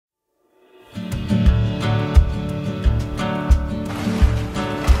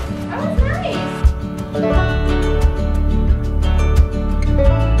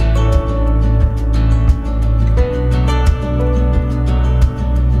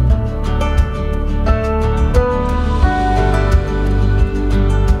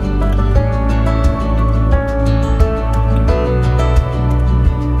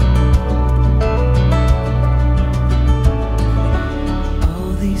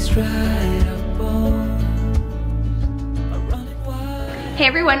Hey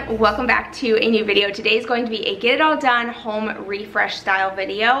everyone, welcome back to a new video. Today is going to be a get it all done home refresh style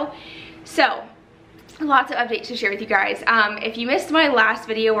video. So lots of updates to share with you guys. If you missed my last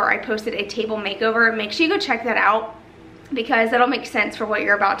video where I posted a table makeover, make sure you go check that out because that'll make sense for what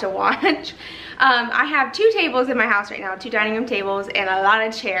you're about to watch. I have two tables in my house right now, two dining room tables and a lot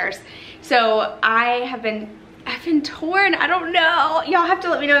of chairs. So I've been torn. I don't know. Y'all have to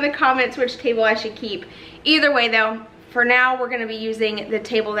let me know in the comments which table I should keep. Either way though, for now we're going to be using the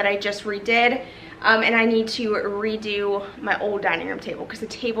table that I just redid. And I need to redo my old dining room table because the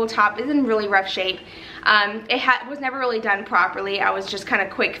tabletop is in really rough shape. It was never really done properly. I was just kind of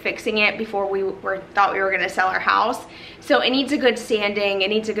quick fixing it before we thought we were going to sell our house. So it needs a good sanding. It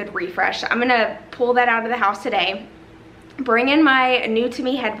needs a good refresh. I'm going to pull that out of the house today. Bring in my new to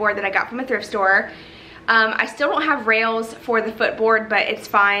me headboard that I got from a thrift store. I still don't have rails for the footboard, but it's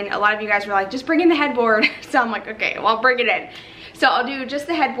fine. A lot of you guys were like, just bring in the headboard. So I'm like, okay, well, I'll bring it in. So I'll do just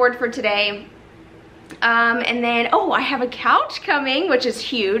the headboard for today. And then, oh, I have a couch coming, which is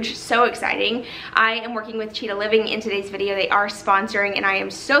huge, so exciting. I am working with Cheetah Living in today's video. They are sponsoring, and I am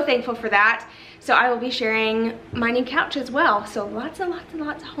so thankful for that. So I will be sharing my new couch as well. So lots and lots and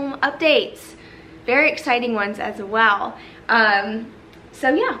lots of home updates. Very exciting ones as well. So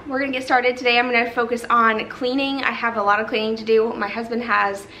yeah, we're gonna get started today. I'm gonna focus on cleaning. I have a lot of cleaning to do. My husband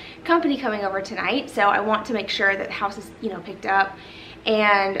has company coming over tonight, so I want to make sure that the house is, picked up.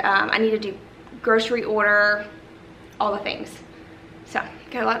 And I need to do grocery order, all the things. So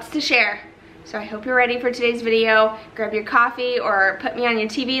got lots to share. So I hope you're ready for today's video. Grab your coffee or put me on your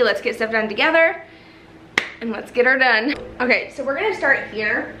TV. Let's get stuff done together and let's get her done. Okay, so we're gonna start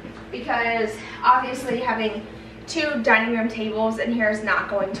here because obviously having two dining room tables in here is not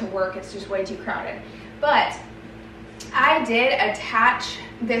going to work. It's just way too crowded. But I did attach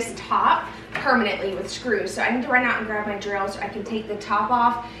this top permanently with screws, so I need to run out and grab my drill so I can take the top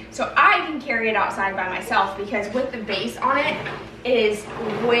off so I can carry it outside by myself, because with the base on it, it is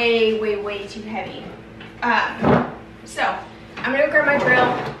way, way, way too heavy. So I'm gonna grab my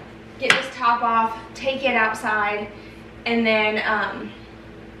drill, get this top off, take it outside, and then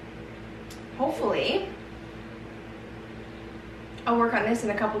hopefully I'll work on this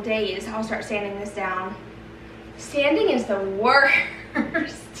in a couple days. I'll start sanding this down. Sanding is the worst.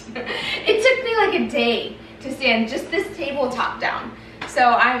 It took me like a day to sand just this tabletop down.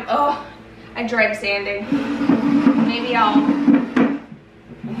 So I dread sanding. Maybe I'll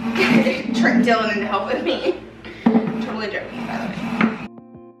trick Dylan into help with me. I'm totally joking, by the way.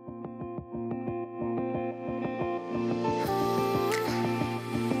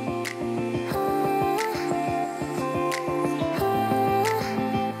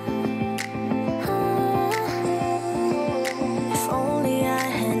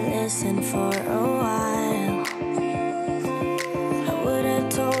 For a while, I would have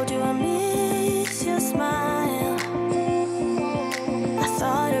told you I miss your smile. I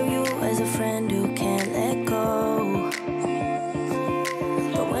thought of you as a friend who can't let go,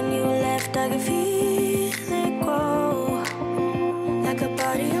 but when you left I could feel it grow, like a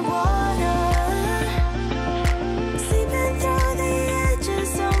body of water, sleeping through the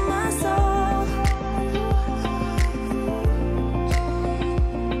edges of my soul.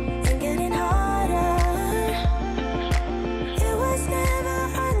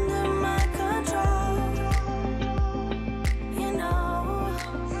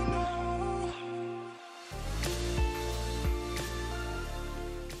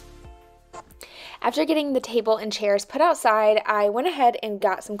 After getting the table and chairs put outside, I went ahead and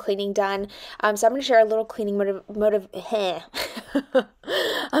got some cleaning done. So I'm going to share a little cleaning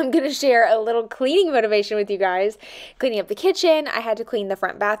I'm going to share a little cleaning motivation with you guys. Cleaning up the kitchen. I had to clean the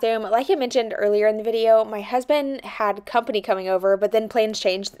front bathroom. Like I mentioned earlier in the video, my husband had company coming over, but then plans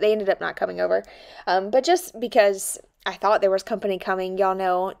changed. They ended up not coming over. But just because I thought there was company coming, y'all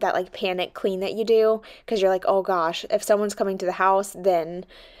know that like panic clean that you do, because you're like, oh gosh, if someone's coming to the house, then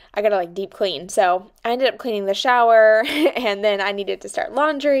I gotta like deep clean. So I ended up cleaning the shower and then I needed to start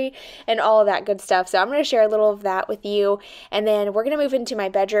laundry and all of that good stuff. So I'm gonna share a little of that with you. And then we're gonna move into my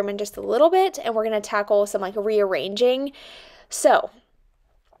bedroom in just a little bit and we're gonna tackle some like rearranging. So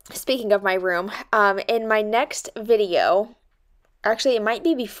speaking of my room, in my next video, actually it might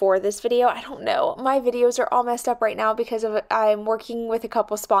be before this video, I don't know. My videos are all messed up right now because I'm working with a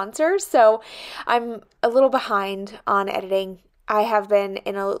couple sponsors. So I'm a little behind on editing. I have been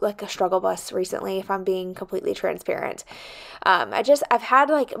in a struggle bus recently, if I'm being completely transparent. I've had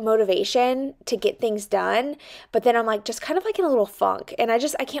like motivation to get things done, but then I'm like just kind of like in a little funk, and I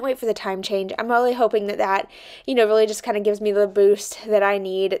can't wait for the time change. I'm really hoping that really just kind of gives me the boost that I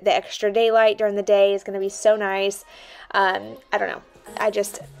need. The extra daylight during the day is going to be so nice. I don't know. I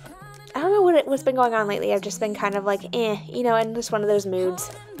don't know what's been going on lately. I've just been kind of like, in just one of those moods.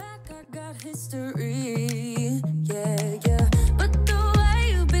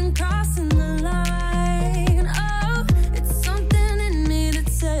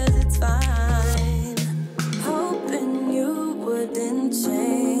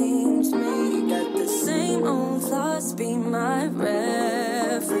 Be my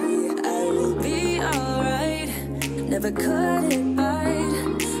referee. I will be alright. Never cut it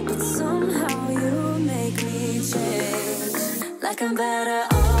right, but somehow you make me change. Like I'm better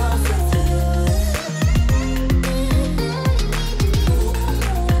off with you.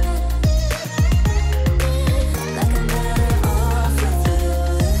 Like I'm better off with you.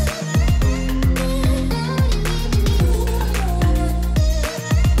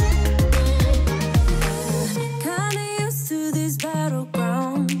 Kinda used to these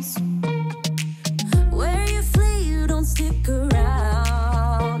battlegrounds where you flee, you don't stick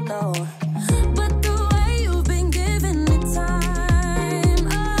around, no. But the way you've been giving me time,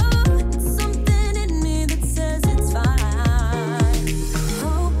 oh, it's something in me that says it's fine.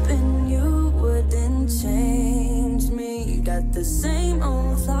 Hoping you wouldn't change me. You got the same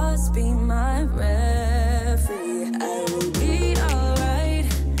old thoughts, be my referee. I will be alright,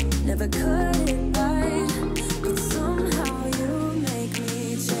 never cut it right, but somehow you make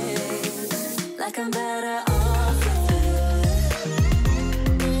me change. Like I'm better off with you.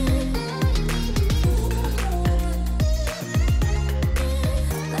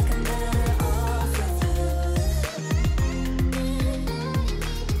 Like I'm better off with you.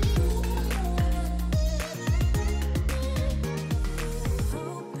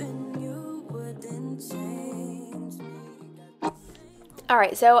 Hoping you wouldn't change me.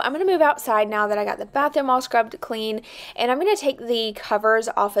 Alright, so I'm going to move outside now that I got the bathroom all scrubbed clean, and I'm going to take the covers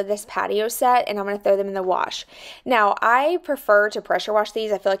off of this patio set and I'm going to throw them in the wash. Now, I prefer to pressure wash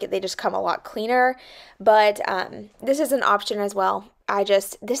these. I feel like they just come a lot cleaner, but this is an option as well.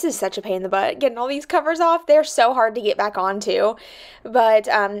 This is such a pain in the butt, getting all these covers off. They're so hard to get back onto, but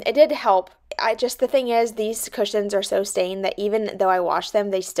it did help. The thing is, these cushions are so stained that even though I washed them,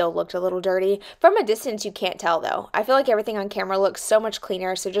 they still looked a little dirty. From a distance, you can't tell though. I feel like everything on camera looks so much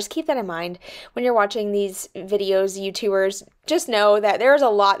cleaner, so just keep that in mind when you're watching these videos, YouTubers. Just know that there's a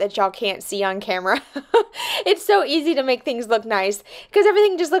lot that y'all can't see on camera. It's so easy to make things look nice because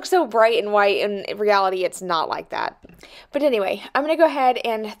everything just looks so bright and white, and in reality, it's not like that. But anyway, I'm going to go ahead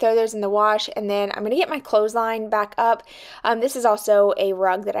and throw those in the wash, and then I'm going to get my clothesline back up. This is also a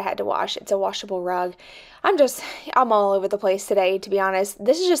rug that I had to wash. It's a washable rug. I'm all over the place today, to be honest.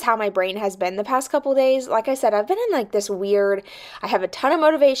 This is just how my brain has been the past couple days. Like I said, I've been in like this weird, I have a ton of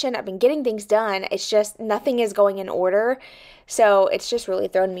motivation. I've been getting things done. It's just nothing is going in order. So it's just really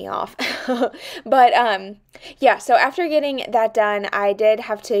thrown me off. But yeah, so after getting that done, I did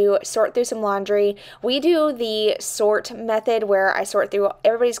have to sort through some laundry. We do the sort method where I sort through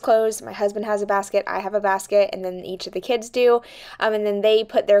everybody's clothes. My husband has a basket, I have a basket, and then each of the kids do. And then they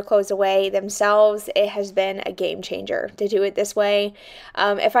put their clothes away themselves. It has been a game changer to do it this way.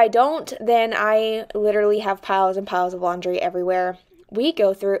 If I don't, then I literally have piles and piles of laundry everywhere. We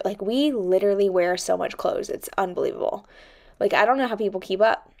go through, like, we literally wear so much clothes. It's unbelievable. Like, I don't know how people keep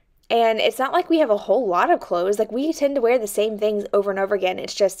up. And it's not like we have a whole lot of clothes. Like, we tend to wear the same things over and over again.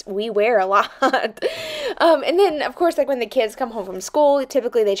 It's just, we wear a lot. And then, of course, like, when the kids come home from school,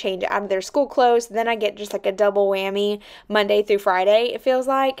 typically they change out of their school clothes. Then I get just, like, a double whammy Monday through Friday, it feels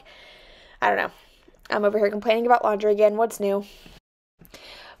like. I don't know. I'm over here complaining about laundry again. What's new?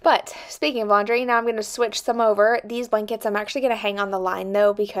 But speaking of laundry, now I'm going to switch some over. These blankets I'm actually going to hang on the line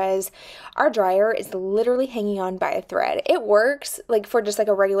though, because our dryer is literally hanging on by a thread. It works like for just like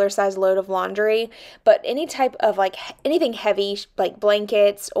a regular size load of laundry, but any type of like anything heavy like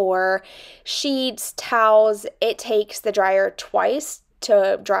blankets or sheets, towels, it takes the dryer twice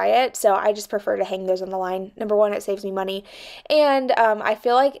to dry it, so I just prefer to hang those on the line. Number one, it saves me money, and I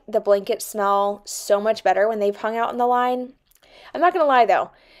feel like the blankets smell so much better when they've hung out on the line. I'm not gonna lie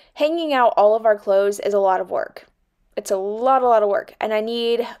though, hanging out all of our clothes is a lot of work. It's a lot of work, and I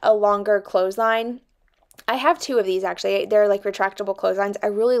need a longer clothesline. I have two of these actually. They're like retractable clotheslines. I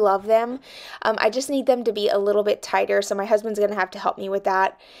really love them. I just need them to be a little bit tighter, so my husband's gonna have to help me with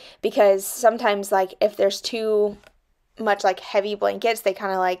that, because sometimes like if there's too much like heavy blankets, they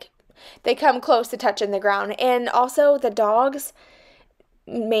kind of like They come close to touching the ground. And also the dogs,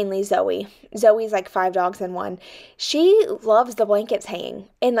 mainly Zoe. Zoe's like 5 dogs in one. She loves the blankets hanging,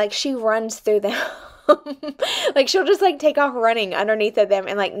 and like she runs through them. Like she'll just like take off running underneath of them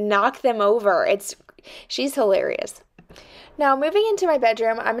and like knock them over. She's hilarious. Now, moving into my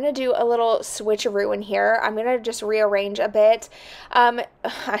bedroom, I'm going to do a little switcheroo in here. I'm going to just rearrange a bit.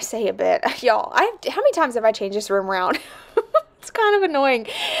 I say a bit. Y'all, how many times have I changed this room around? It's kind of annoying,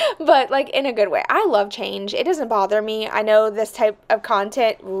 but like in a good way. I love change. It doesn't bother me. I know this type of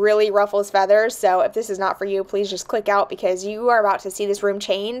content really ruffles feathers, so if this is not for you, please just click out, because you are about to see this room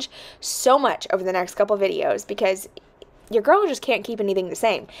change so much over the next couple videos, because your girl just can't keep anything the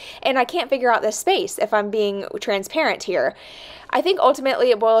same. And I can't figure out this space, if I'm being transparent here. I think ultimately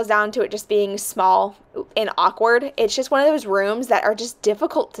it boils down to it just being small and awkward. It's just one of those rooms that are just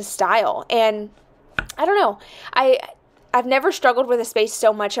difficult to style. And I don't know. I've never struggled with a space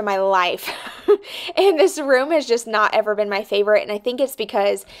so much in my life. And this room has just not ever been my favorite. And I think it's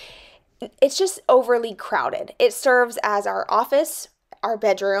because it's just overly crowded. It serves as our office, our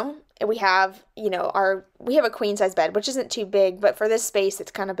bedroom. And we have, we have a queen size bed, which isn't too big, but for this space,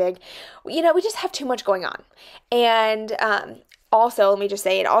 it's kind of big. We just have too much going on. And also, let me just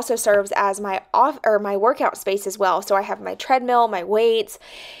say, it also serves as my workout space as well. So I have my treadmill, my weights,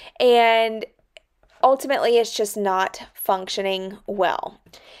 and ultimately it's just not functioning well.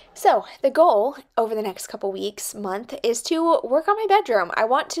 So the goal over the next couple weeks, month, is to work on my bedroom. I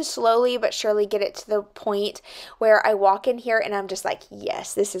want to slowly but surely get it to the point where I walk in here and I'm just like,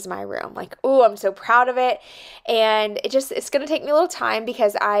 yes, this is my room. Like, oh, I'm so proud of it. And it's going to take me a little time,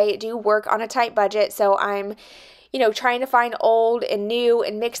 because I do work on a tight budget. So I'm trying to find old and new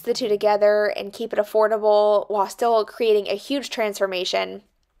and mix the two together and keep it affordable while still creating a huge transformation.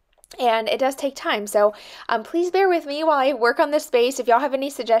 And it does take time, so please bear with me while I work on this space. If y'all have any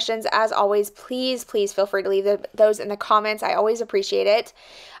suggestions, as always, please feel free to leave those in the comments. I always appreciate it.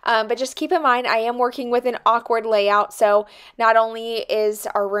 But just keep in mind, I am working with an awkward layout, so not only is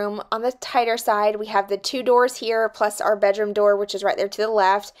our room on the tighter side, we have the 2 doors here, plus our bedroom door, which is right there to the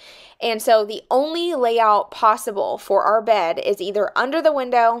left. And so the only layout possible for our bed is either under the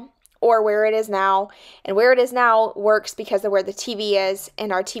window or where it is now. And where it is now works because of where the TV is,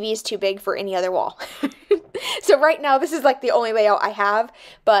 and our TV is too big for any other wall. So right now, this is like the only layout I have.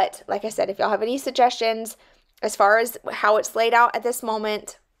 But like I said, if y'all have any suggestions as far as how it's laid out at this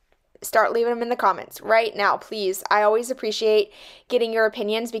moment, start leaving them in the comments right now, please. I always appreciate getting your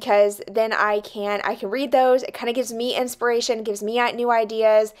opinions, because then I can read those. It kind of gives me inspiration, gives me new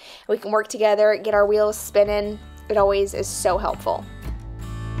ideas. We can work together, get our wheels spinning. It always is so helpful.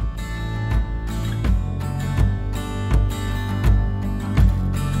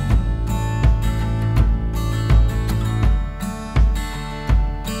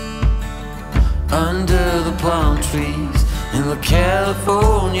 Under the palm trees in the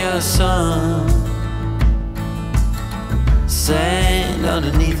California sun, sand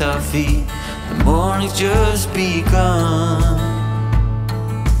underneath our feet, the morning's just begun.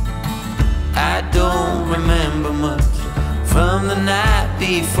 I don't remember much from the night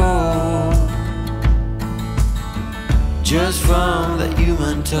before, just from that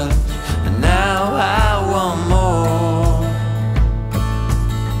human touch, and now I want more.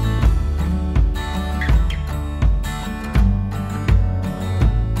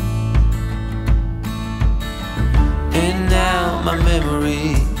 My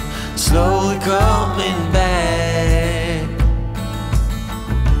memory slowly coming back,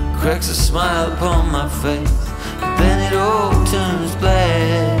 cracks a smile upon my face, but then it all turns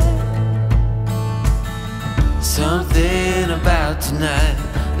black. Something about tonight,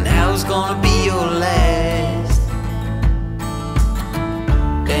 and how it's gonna be your last.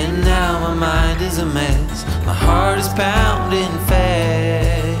 And now my mind is a mess, my heart is pounding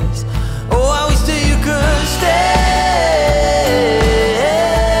fast. Oh, I wish that you could stay.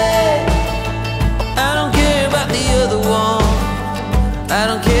 I don't care about the other one, I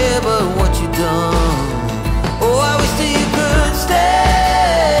don't care about what you've done. Oh, I wish that you could stay.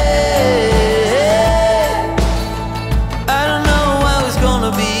 I don't know how it's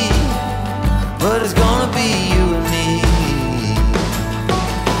gonna be, but it's gonna be you and me.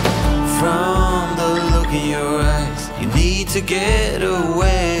 From the look in your eyes, you need to get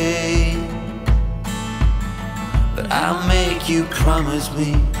away, but I'll make you promise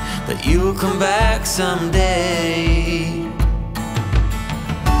me that you'll come back someday.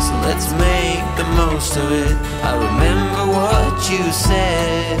 So let's make the most of it. I remember what you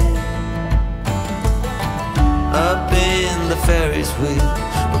said. Up in the Ferris wheel,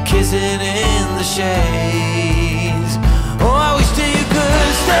 we're kissing in the shades. Oh, I wish that you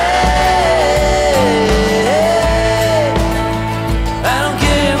could stay. I don't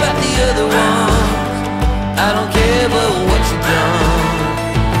care about the other ones. I don't care about what you've done.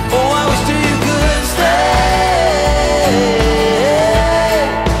 Oh, I wish that you could stay.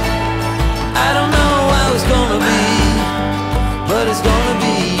 I don't know how it's gonna be, but it's gonna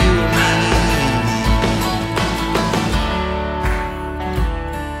be you and me.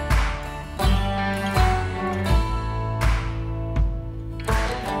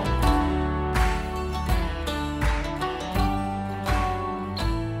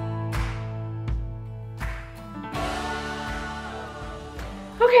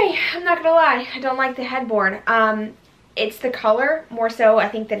 Okay, I'm not gonna lie, I don't like the headboard. It's the color more so, I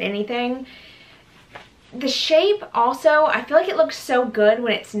think, than anything. The shape also, I feel like it looks so good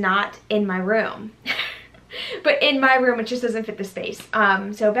when it's not in my room. But in my room, it just doesn't fit the space.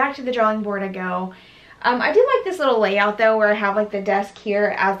 So back to the drawing board I go. I do like this little layout though, where I have like the desk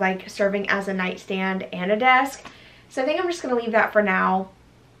here as like serving as a nightstand and a desk. So I think I'm just gonna leave that for now.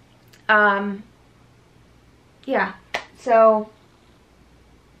 Yeah, so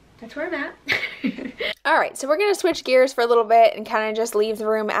that's where I'm at. All right, so we're gonna switch gears for a little bit and kind of just leave the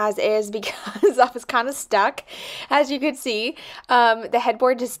room as is because I was kind of stuck, as you could see. The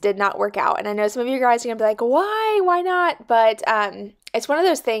headboard just did not work out, and I know some of you guys are gonna be like, why not? But it's one of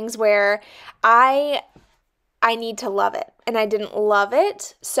those things where I need to love it, and I didn't love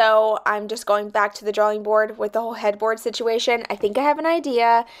it, so I'm just going back to the drawing board with the whole headboard situation. I think I have an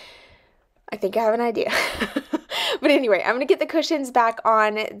idea. But anyway, I'm gonna get the cushions back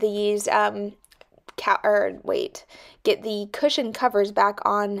on these get the cushion covers back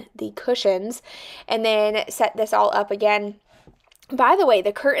on the cushions, and then set this all up again. By the way,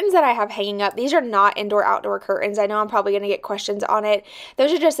 the curtains that I have hanging up, these are not indoor-outdoor curtains. I know I'm probably going to get questions on it.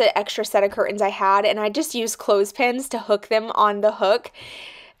 Those are just an extra set of curtains I had, and I just used clothespins to hook them on the hook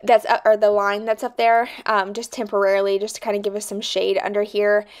that's up, or the line that's up there, just temporarily, just to kind of give us some shade under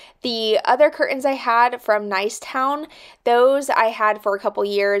here. The other curtains I had from Nicetown, those I had for a couple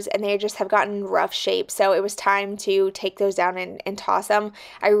years, and they just have gotten rough shape, so it was time to take those down and toss them.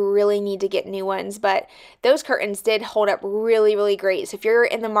 I really need to get new ones, but those curtains did hold up really, really great. So if you're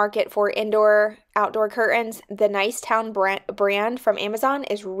in the market for indoor-outdoor curtains, the Nicetown brand from Amazon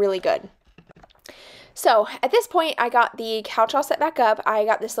is really good. So at this point, I got the couch all set back up. I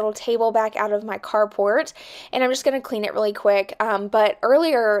got this little table back out of my carport, and I'm just going to clean it really quick. But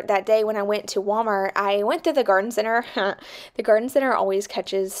earlier that day when I went to Walmart, I went to the garden center. The garden center always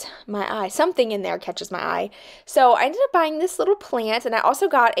catches my eye. Something in there catches my eye. So I ended up buying this little plant, and I also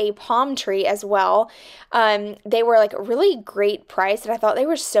got a palm tree as well. They were like really great price, and I thought they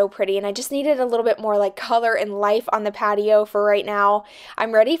were so pretty, and I just needed a little bit more like color and life on the patio for right now.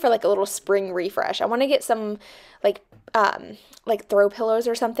 I'm ready for like a little spring refresh. I want to get some like throw pillows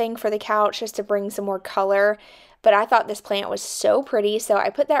or something for the couch just to bring some more color. But I thought this plant was so pretty, so I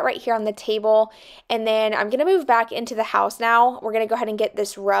put that right here on the table. And then I'm going to move back into the house now. We're going to go ahead and get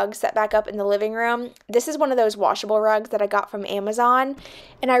this rug set back up in the living room. This is one of those washable rugs that I got from Amazon,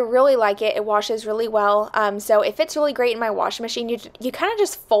 and I really like it. It washes really well. So it fits really great in my washing machine. You kind of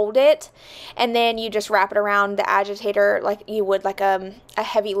just fold it, and then you just wrap it around the agitator like you would like a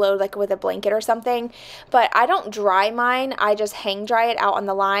heavy load, like with a blanket or something. But I don't dry mine. I just hang dry it out on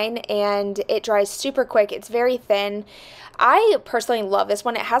the line, and it dries super quick. It's very thin. I personally love this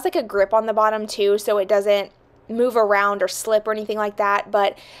one. It has like a grip on the bottom too, so it doesn't move around or slip or anything like that.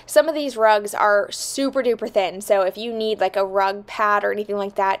 But some of these rugs are super duper thin, so if you need like a rug pad or anything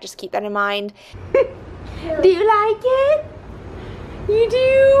like that, just keep that in mind. Do you like it? You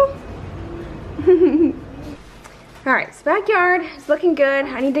do? All right, so backyard is looking good.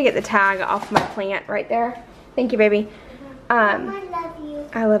 I need to get the tag off my plant right there. Thank you, baby. I love you.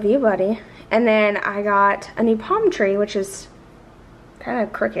 I love you, buddy. And then I got a new palm tree, which is kind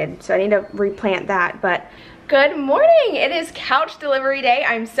of crooked, so I need to replant that. But good morning. It is couch delivery day.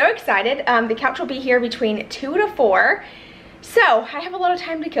 I'm so excited. The couch will be here between 2 to 4. So I have a lot of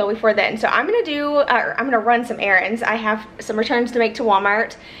time to kill before then. So I'm gonna run some errands. I have some returns to make to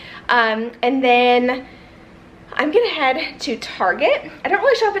Walmart. And then I'm gonna head to Target. I don't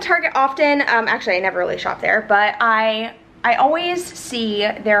really shop at Target often. Actually, I never really shop there, but I always see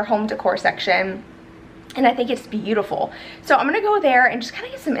their home decor section, and I think it's beautiful. So I'm gonna go there and just kind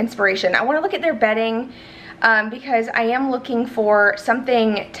of get some inspiration. I wanna look at their bedding because I am looking for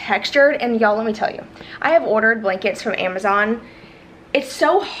something textured. And y'all, let me tell you, I have ordered blankets from Amazon. It's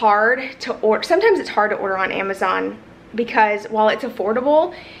so hard to order. Sometimes it's hard to order on Amazon because while it's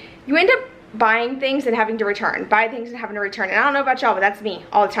affordable, you end up buying things and having to return, buy things and having to return. And I don't know about y'all, but that's me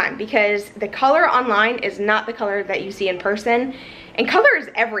all the time, because the color online is not the color that you see in person. And color is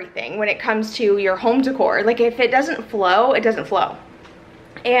everything when it comes to your home decor. Like if it doesn't flow, it doesn't flow.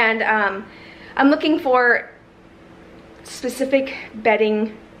 And I'm looking for specific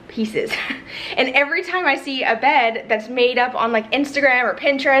bedding pieces. And every time I see a bed that's made up on like Instagram or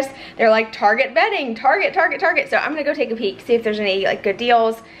Pinterest, they're like Target bedding, Target. So I'm gonna go take a peek, see if there's any like good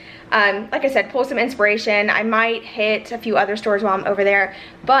deals. Like I said, pull some inspiration. I might hit a few other stores while I'm over there,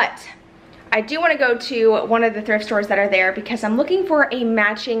 but I do want to go to one of the thrift stores that are there because I'm looking for a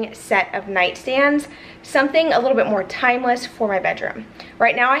matching set of nightstands, something a little bit more timeless for my bedroom.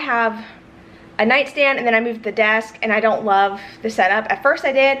 Right now I have a nightstand and then I moved the desk and I don't love the setup. At first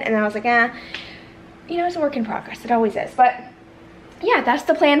I did and then I was like, you know, it's a work in progress. It always is. But yeah, that's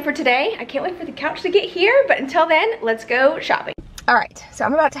the plan for today. I can't wait for the couch to get here, but until then, let's go shopping. All right, so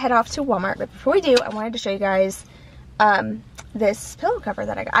I'm about to head off to Walmart, but before we do, I wanted to show you guys this pillow cover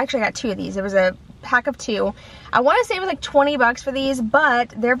that I got. I actually got 2 of these. It was a pack of 2. I want to say it was like 20 bucks for these,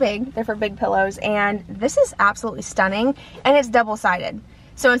 but they're big. They're for big pillows, and this is absolutely stunning, and it's double-sided.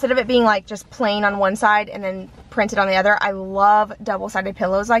 So instead of it being like just plain on one side and then printed on the other, I love double-sided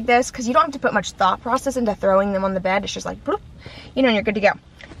pillows like this because you don't have to put much thought process into throwing them on the bed. It's just like, bloop, you know, and you're good to go.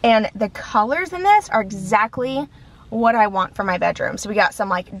 And the colors in this are exactly what I want for my bedroom. So we got some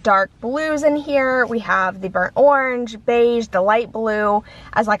like dark blues in here. We have the burnt orange, beige, the light blue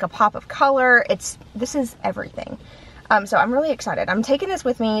as like a pop of color. This is everything. So I'm really excited. I'm taking this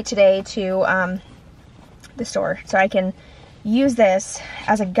with me today to the store so I can use this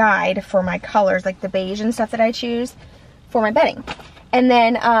as a guide for my colors, like the beige and stuff that I choose for my bedding. And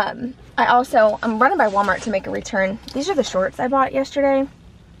then I'm running by Walmart to make a return. These are the shorts I bought yesterday.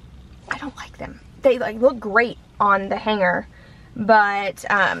 I don't like them. They like look great on the hanger, but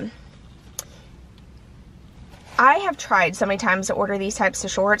I have tried so many times to order these types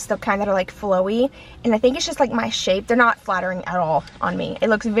of shorts, the kind that are like flowy, and I think it's just like my shape. They're not flattering at all on me. It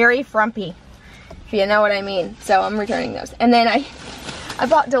looks very frumpy, if you know what I mean. So I'm returning those. And then I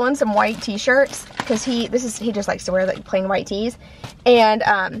bought Dylan some white t-shirts because he just likes to wear like plain white tees, and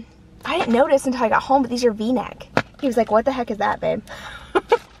I didn't notice until I got home, but these are V-neck. He was like, "What the heck is that, babe?"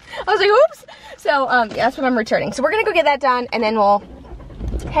 I was like, oops. So yeah, that's what I'm returning. So we're gonna go get that done and then we'll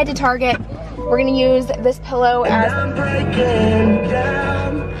head to Target. We're gonna use this pillow as,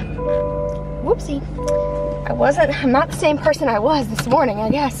 whoopsie. I'm not the same person I was this morning, I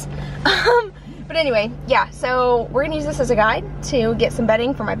guess. But anyway, yeah, so we're gonna use this as a guide to get some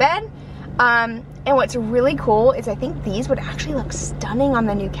bedding for my bed. And what's really cool is I think these would actually look stunning on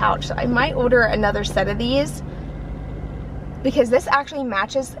the new couch. So I might order another set of these because this actually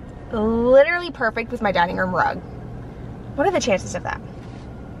matches literally perfect with my dining room rug. What are the chances of that?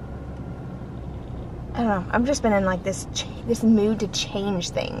 I don't know. I've just been in like this mood to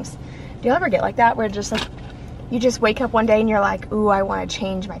change things. Do you ever get like that where just like you just wake up one day and you're like, ooh, I want to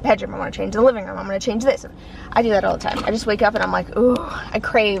change my bedroom, I want to change the living room, I'm going to change this. I do that all the time. I just wake up and I'm like, ooh, I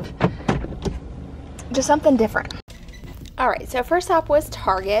crave just something different. Alright, so first stop was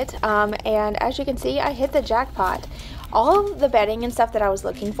Target, and as you can see, I hit the jackpot. All of the bedding and stuff that I was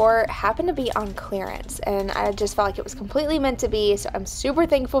looking for happened to be on clearance, and I just felt like it was completely meant to be, so I'm super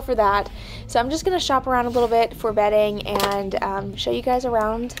thankful for that. So I'm just going to shop around a little bit for bedding and show you guys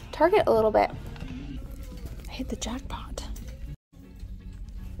around Target a little bit. I hit the jackpot.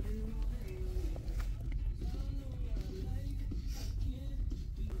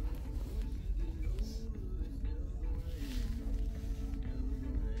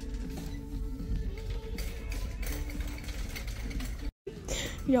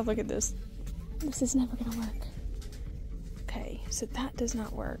 Y'all look at this. This is never gonna work. Okay, so that does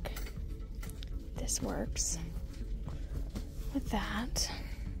not work. This works with that.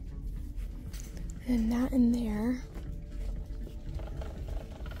 And that in there.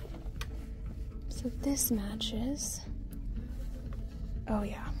 So this matches. Oh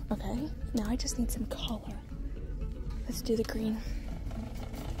yeah, okay. Now I just need some color. Let's do the green.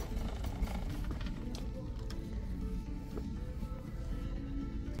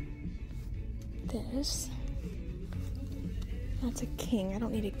 This. That's a king. I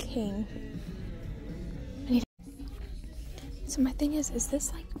don't need a king. So my thing is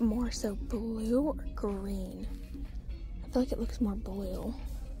this like more so blue or green? I feel like it looks more blue.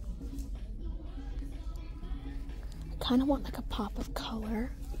 I kind of want like a pop of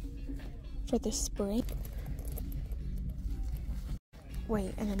color for the spring.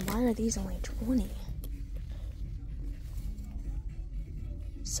 Wait, and then why are these only 20?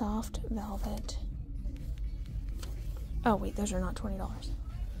 Soft velvet. Oh wait, those are not $20.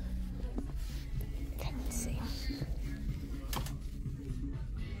 Okay, let's see.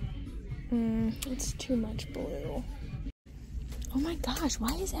 It's too much blue. Oh my gosh,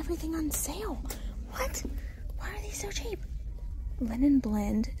 why is everything on sale? What? Why are these so cheap? Linen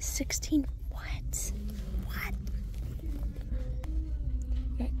blend, 16. What? What?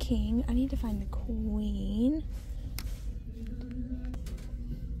 Got king. I need to find the queen.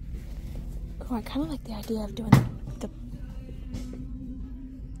 Oh, I kind of like the idea of doing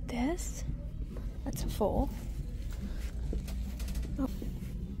this. That's a full. Oh,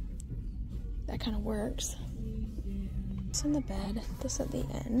 that kind of works. This on the bed, this at the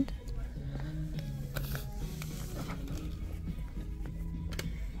end.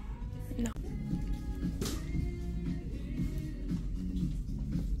 No.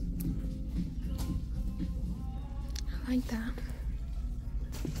 I like that.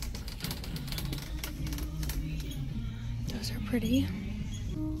 Those are pretty.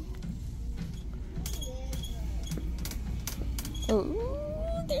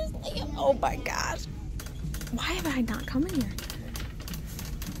 Oh, there's like, oh my gosh. Why have I not come in here?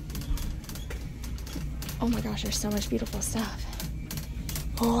 Oh my gosh, there's so much beautiful stuff.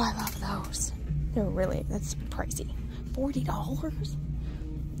 Oh, I love those. They're really, that's pricey. $40?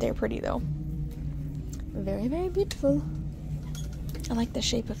 They're pretty though. Very, very beautiful. I like the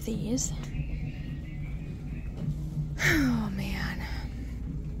shape of these. Oh man.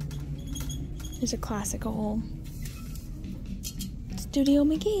 There's a classical Studio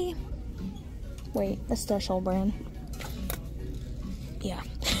McGee. Wait, that's Threshold brand. Yeah.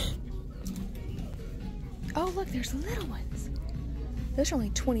 Oh, look, there's little ones. Those are only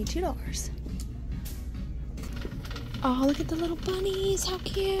 $22. Oh, look at the little bunnies. How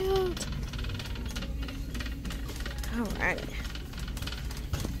cute. Alrighty.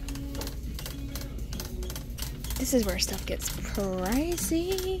 This is where stuff gets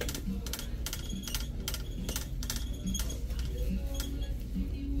pricey.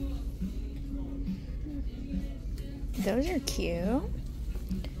 Those are cute.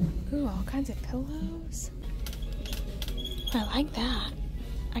 Ooh, all kinds of pillows. I like that.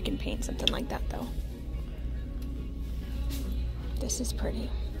 I can paint something like that though. This is pretty.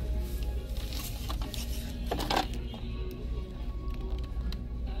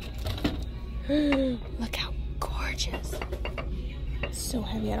 Look how gorgeous. It's so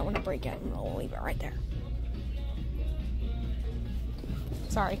heavy, I don't want to break it. I'll leave it right there.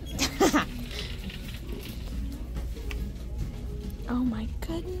 Sorry. Oh my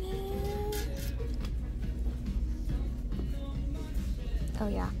goodness. Oh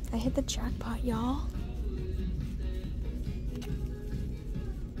yeah, I hit the jackpot, y'all.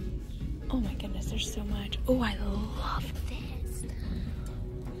 Oh my goodness, there's so much. Oh, I love this.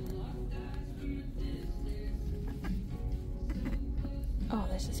 Oh,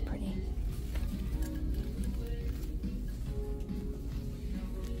 this is pretty.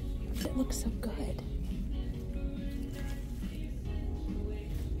 It looks so good.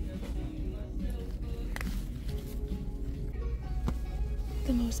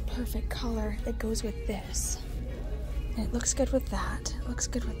 The most perfect color that goes with this. And it looks good with that. It looks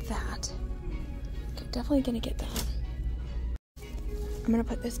good with that. Okay, definitely gonna get that. I'm gonna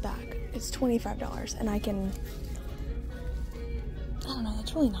put this back. It's $25 and I don't know,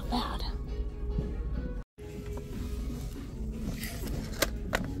 that's really not bad.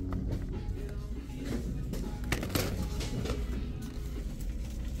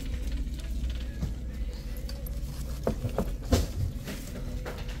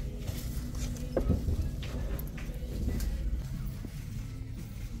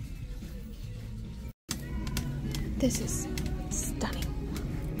 This is stunning.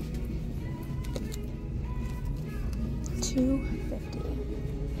 $2.50.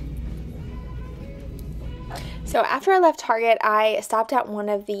 So after I left Target, I stopped at one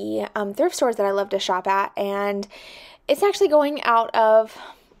of the thrift stores that I love to shop at, and it's actually going out of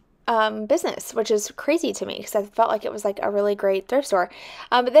business, which is crazy to me because I felt like it was like a really great thrift store.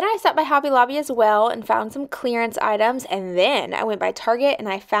 But then I stopped by Hobby Lobby as well and found some clearance items, and then I went by Target and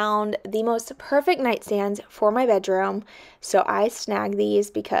I found the most perfect nightstands for my bedroom. So I snagged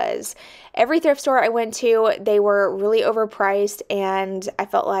these because every thrift store I went to, they were really overpriced, and I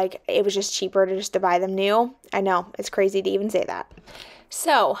felt like it was just cheaper to buy them new. I know, it's crazy to even say that.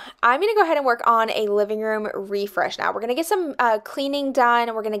 So I'm going to go ahead and work on a living room refresh now. We're going to get some cleaning done,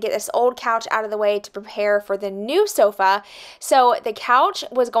 and we're going to get this old couch out of the way to prepare for the new sofa. So the couch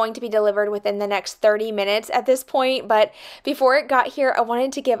was going to be delivered within the next 30 minutes at this point, but before it got here, I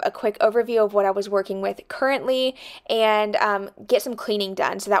wanted to give a quick overview of what I was working with currently and get some cleaning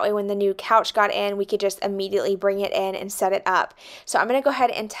done. So that way when the new couch got in, we could just immediately bring it in and set it up. So I'm going to go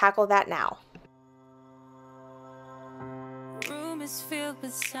ahead and tackle that now. is filled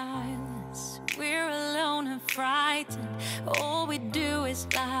with silence. We're alone and frightened. All we do is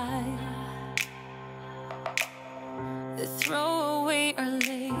lie. They throw away our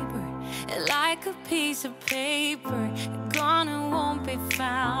labor like a piece of paper, gone and won't be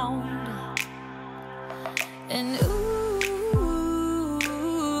found. And ooh,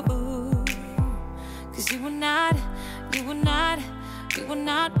 'cause you were not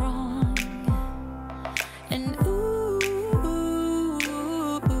wrong. And ooh,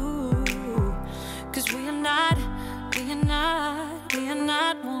 'cause we are not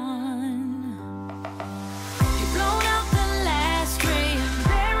one. You've blown out the last ray and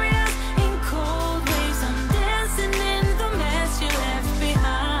buried us in cold waves. I'm dancing in the mess you left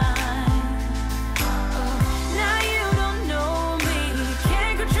behind. Oh, now you don't know me,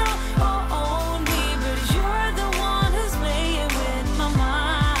 can't control or own me, but you're the one who's playing with my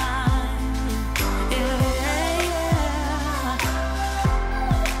mind. Yeah, yeah.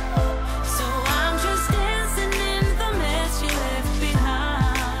 So I'm just dancing in the mess you left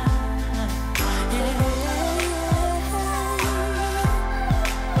behind. Yeah,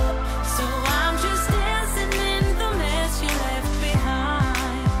 so I'm just dancing in the mess you left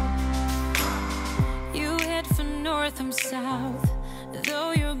behind. You head for north, I'm south.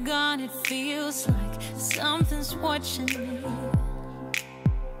 Though you're gone, it feels like something's watching me.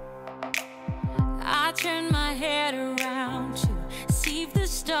 I turn my head around to see if the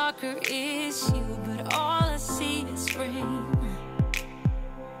stalker is you, but all I see is rain.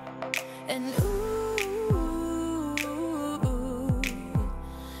 And ooh,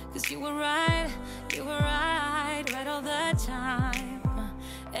 'cause you were right all the time.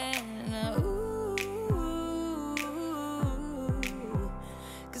 And ooh,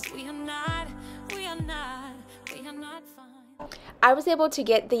 'cause we are not fine. I was able to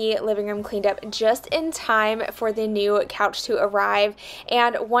get the living room cleaned up just in time for the new couch to arrive.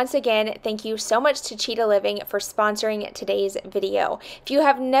 And once again, thank you so much to Cheetah Living for sponsoring today's video. If you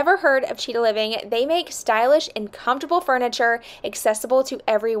have never heard of Cheetah Living, they make stylish and comfortable furniture accessible to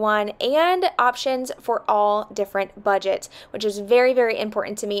everyone and options for all different budgets, which is very, very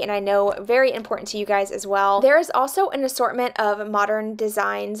important to me, and I know very important to you guys as well. There is also an assortment of modern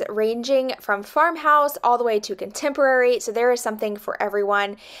designs ranging from farmhouse all the way to contemporary, so there is something for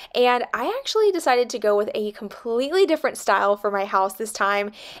everyone. And I actually decided to go with a completely different style for my house this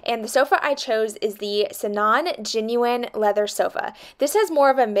time, and the sofa I chose is the Sanan genuine leather sofa. This has more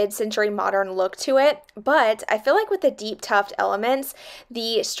of a mid-century modern look to it, but I feel like with the deep tuft elements,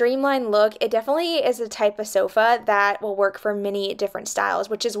 the streamlined look, it definitely is a type of sofa that will work for many different styles,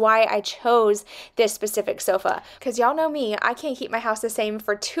 which is why I chose this specific sofa. Because y'all know me, I can't keep my house the same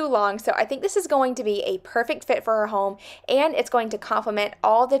for too long, so I think this is going to be a perfect fit for our home, and it's going to complement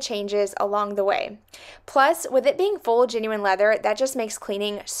all the changes along the way. Plus, with it being full genuine leather, that just makes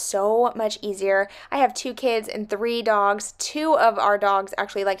cleaning so much easier. I have 2 kids and 3 dogs. 2 of our dogs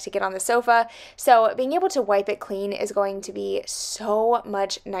actually like to get on the sofa, so being able to wipe it clean is going to be so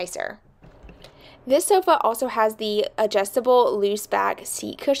much nicer. This sofa also has the adjustable loose back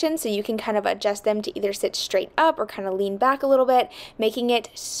seat cushion, so you can kind of adjust them to either sit straight up or kind of lean back a little bit, making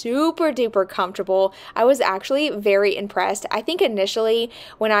it super duper comfortable. I was actually very impressed. I think initially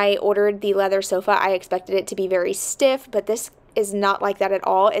when I ordered the leather sofa, I expected it to be very stiff, but this is not like that at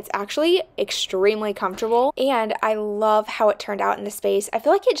all. It's actually extremely comfortable, and I love how it turned out in the space. I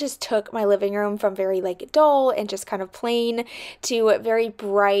feel like it just took my living room from very like dull and just kind of plain to very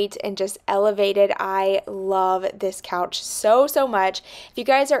bright and just elevated. I love this couch so much. If you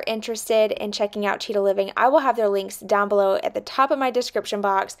guys are interested in checking out Cheetah Living, I will have their links down below at the top of my description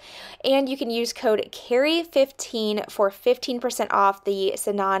box, and you can use code CARRY15 for 15% off the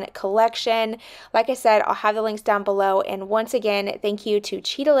Sanan collection. Like I said, I'll have the links down below, and once again, thank you to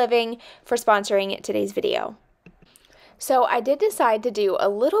Cheetah Living for sponsoring today's video. So I did decide to do a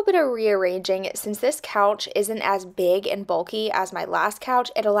little bit of rearranging. Since this couch isn't as big and bulky as my last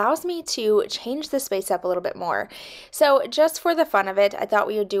couch, it allows me to change the space up a little bit more. So just for the fun of it, I thought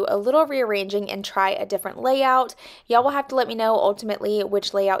we would do a little rearranging and try a different layout. Y'all will have to let me know ultimately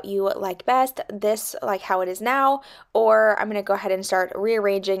which layout you like best, this like how it is now, or I'm going to go ahead and start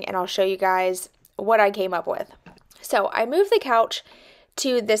rearranging and I'll show you guys what I came up with. So I moved the couch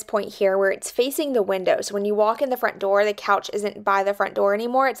to this point here where it's facing the window. So when you walk in the front door, the couch isn't by the front door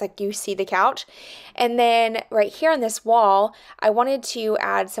anymore. It's like you see the couch. And then right here on this wall, I wanted to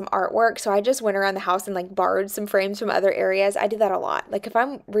add some artwork. So I just went around the house and like borrowed some frames from other areas. I do that a lot. Like if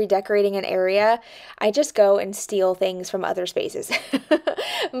I'm redecorating an area, I just go and steal things from other spaces.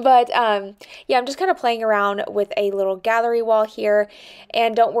 But yeah, I'm just kind of playing around with a little gallery wall here.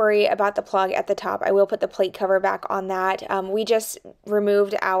 And don't worry about the plug at the top. I will put the plate cover back on that. We just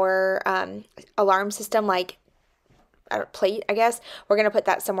removed our alarm system, like plate, I guess. We're going to put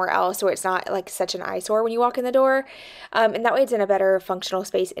that somewhere else so it's not like such an eyesore when you walk in the door. And that way it's in a better functional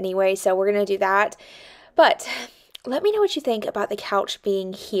space anyway. So we're going to do that. But let me know what you think about the couch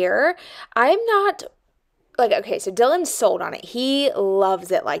being here. I'm not like, okay, so Dylan's sold on it. He loves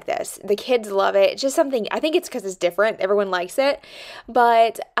it like this. The kids love it. It's just something, I think it's because it's different. Everyone likes it.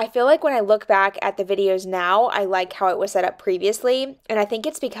 But I feel like when I look back at the videos now, I like how it was set up previously. And I think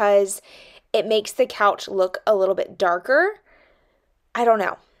it's because it makes the couch look a little bit darker. I don't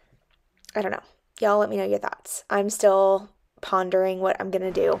know. Y'all let me know your thoughts. I'm still pondering what I'm going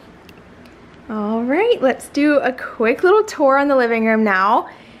to do. All right, let's do a quick little tour on the living room now.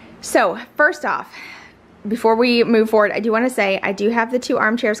 So first off, before we move forward, I do want to say I do have the 2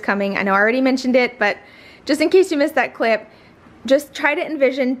 armchairs coming. I know I already mentioned it, but just in case you missed that clip, just try to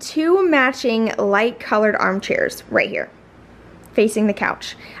envision 2 matching light colored armchairs right here facing the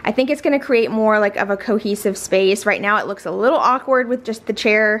couch. I think it's going to create more like of a cohesive space. Right now it looks a little awkward with just the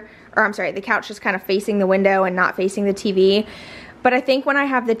chair, or I'm sorry, the couch just kind of facing the window and not facing the TV. But I think when I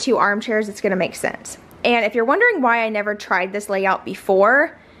have the 2 armchairs, it's going to make sense. And if you're wondering why I never tried this layout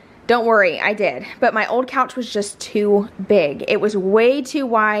before, don't worry, I did. But my old couch was just too big. It was way too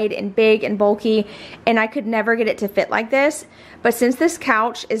wide and big and bulky, and I could never get it to fit like this. But since this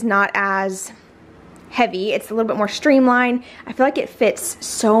couch is not as heavy, it's a little bit more streamlined, I feel like it fits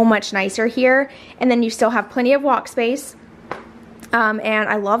so much nicer here. And then you still have plenty of walk space. And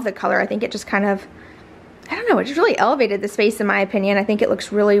I love the color. I think it just kind of, I don't know, it just really elevated the space in my opinion. I think it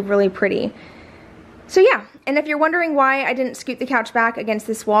looks really, really pretty. So yeah, and if you're wondering why I didn't scoot the couch back against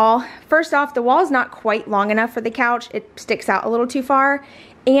this wall, first off, the wall is not quite long enough for the couch. It sticks out a little too far,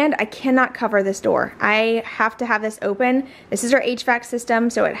 and I cannot cover this door. I have to have this open. This is our HVAC system,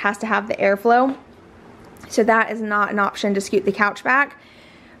 so it has to have the airflow. So that is not an option to scoot the couch back.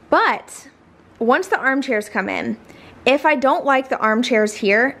 But once the armchairs come in, if I don't like the armchairs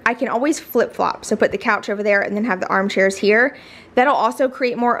here, I can always flip-flop. So put the couch over there and then have the armchairs here. That'll also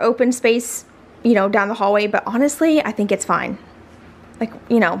create more open space, you know, down the hallway, but honestly, I think it's fine. Like,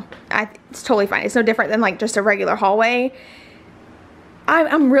 you know, it's totally fine. It's no different than like just a regular hallway.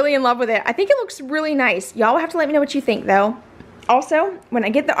 I'm really in love with it. I think it looks really nice. Y'all have to let me know what you think though. Also, when I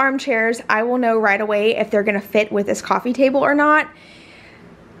get the armchairs, I will know right away if they're gonna fit with this coffee table or not.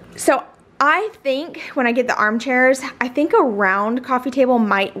 So I think when I get the armchairs, I think a round coffee table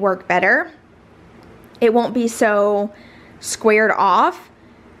might work better. It won't be so squared off.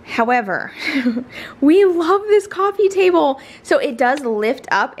 However, we love this coffee table. So it does lift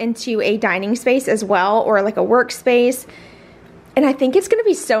up into a dining space as well, or like a workspace. And I think it's gonna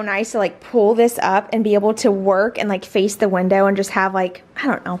be so nice to like pull this up and be able to work and like face the window and just have like, I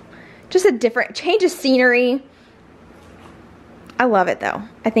don't know, just a different change of scenery. I love it though.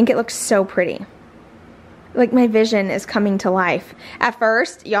 I think it looks so pretty. Like my vision is coming to life. At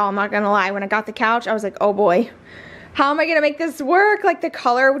first, y'all, I'm not gonna lie, when I got the couch, I was like, oh boy, how am I gonna make this work? Like the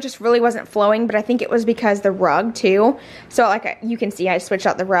color just really wasn't flowing, but I think it was because the rug too. So like you can see I switched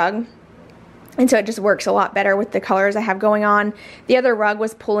out the rug. And so it just works a lot better with the colors I have going on. The other rug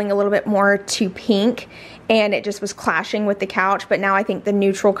was pulling a little bit more to pink and it just was clashing with the couch. But now I think the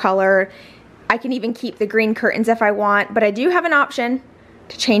neutral color, I can even keep the green curtains if I want, but I do have an option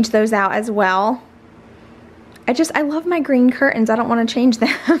to change those out as well. I love my green curtains. I don't want to change them.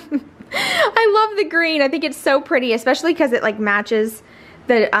 I love the green. I think it's so pretty, especially because it like matches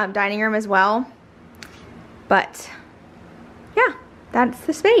the dining room as well. But yeah, that's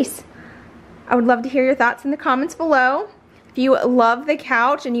the space. I would love to hear your thoughts in the comments below. If you love the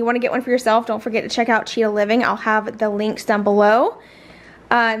couch and you want to get one for yourself, don't forget to check out Cheetah Living. I'll have the links down below.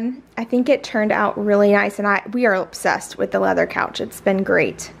 I think it turned out really nice, and we are obsessed with the leather couch. It's been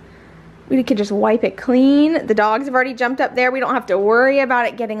great. We could just wipe it clean. The dogs have already jumped up there. We don't have to worry about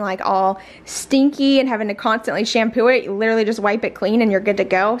it getting like all stinky and having to constantly shampoo it. You literally just wipe it clean and you're good to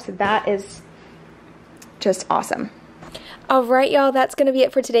go. So that is just awesome. Alright y'all, that's going to be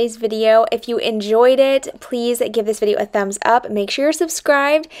it for today's video. If you enjoyed it, please give this video a thumbs up. Make sure you're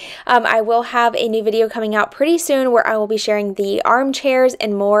subscribed. I will have a new video coming out pretty soon where I will be sharing the armchairs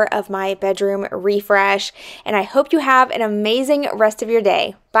and more of my bedroom refresh. And I hope you have an amazing rest of your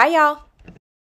day. Bye y'all!